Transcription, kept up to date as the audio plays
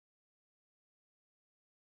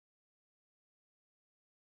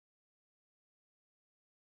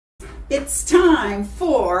It's time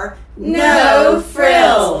for No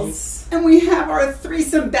Frills. And we have our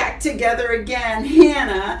threesome back together again,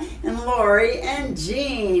 Hannah and Lori and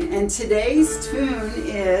Jean. And today's tune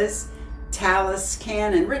is Tallis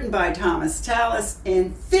Canon, written by Thomas Tallis in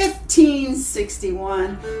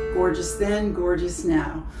 1561. Gorgeous then, gorgeous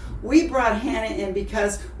now. We brought Hannah in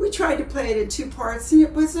because we tried to play it in two parts and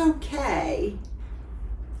it was okay.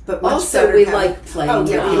 But much also, better we having, like playing. Oh,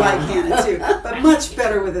 yeah, we like Hannah too. But much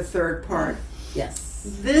better with a third part. Yes.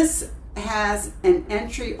 This has an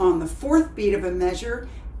entry on the fourth beat of a measure,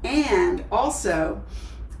 and also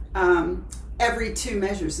every two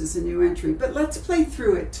measures is a new entry. But let's play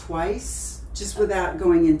through it twice, just without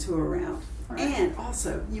going into a round. Right. And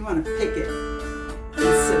also, you want to pick it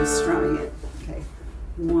instead of strumming it. Okay,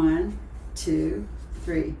 1, 2,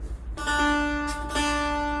 3.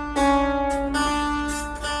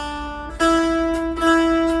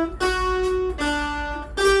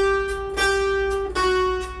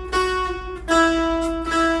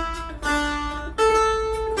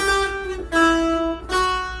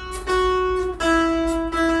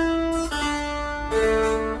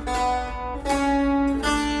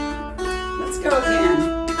 Go again.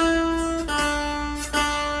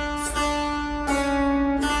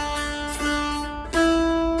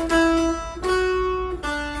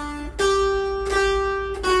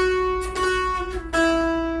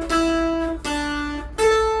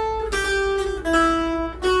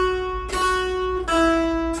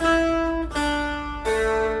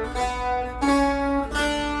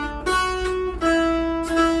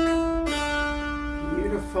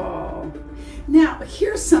 Beautiful. Now,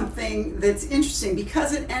 here's something that's interesting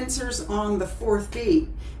because it enters on the fourth beat.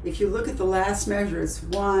 If you look at the last measure, it's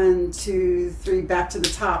 1, 2, 3, back to the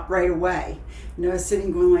top right away. No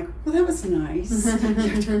sitting going like, well, that was nice.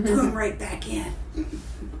 Boom, right back in.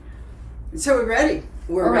 So we're ready?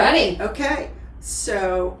 We're ready. Okay.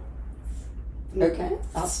 So, okay,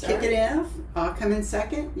 I'll kick it in. I'll come in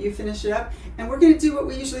second. You finish it up. And we're going to do what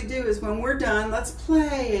we usually do is when we're done, let's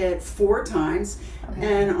play it 4 times.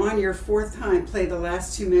 Okay. And on your 4th time, play the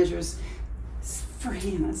last 2 measures for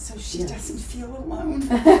Hannah so she doesn't feel alone.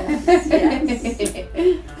 Yes.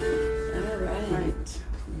 All right.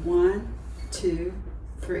 1, 2,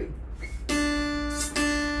 3.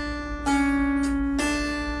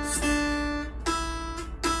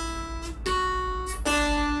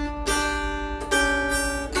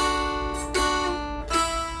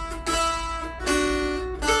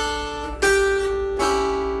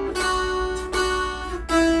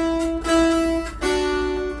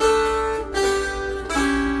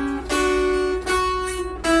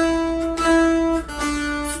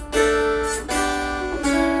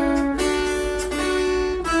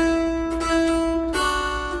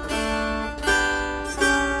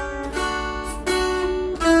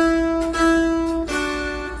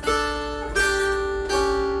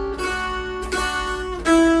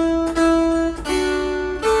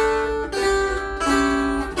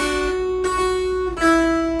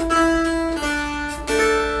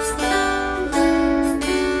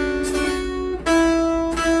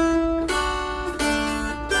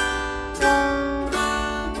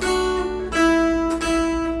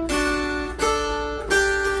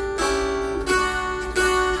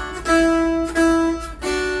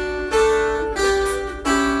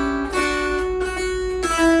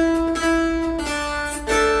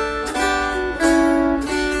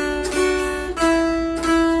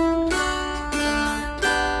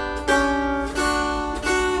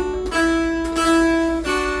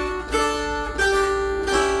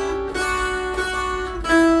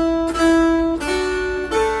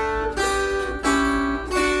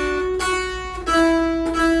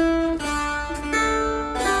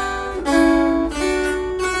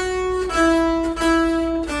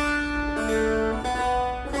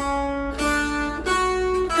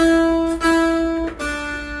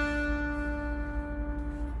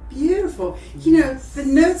 Beautiful. You know, the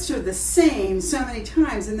notes are the same so many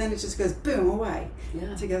times, and then it just goes boom, away.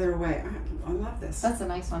 Yeah. Together, away. I love this. That's a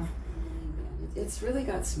nice one. It's really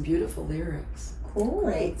got some beautiful lyrics. Cool.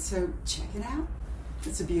 Great. So check it out.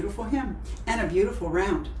 It's a beautiful hymn and a beautiful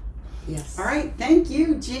round. Yes. All right. Thank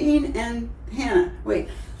you, Jean and Hannah. Wait.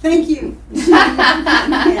 Thank you, Jean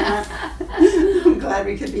and Hannah. I'm glad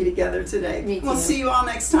we could be together today. Me too. We'll see you all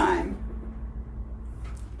next time.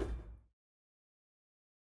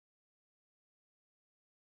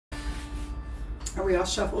 Are we all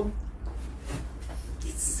shuffled?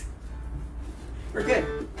 Yes. We're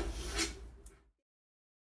good.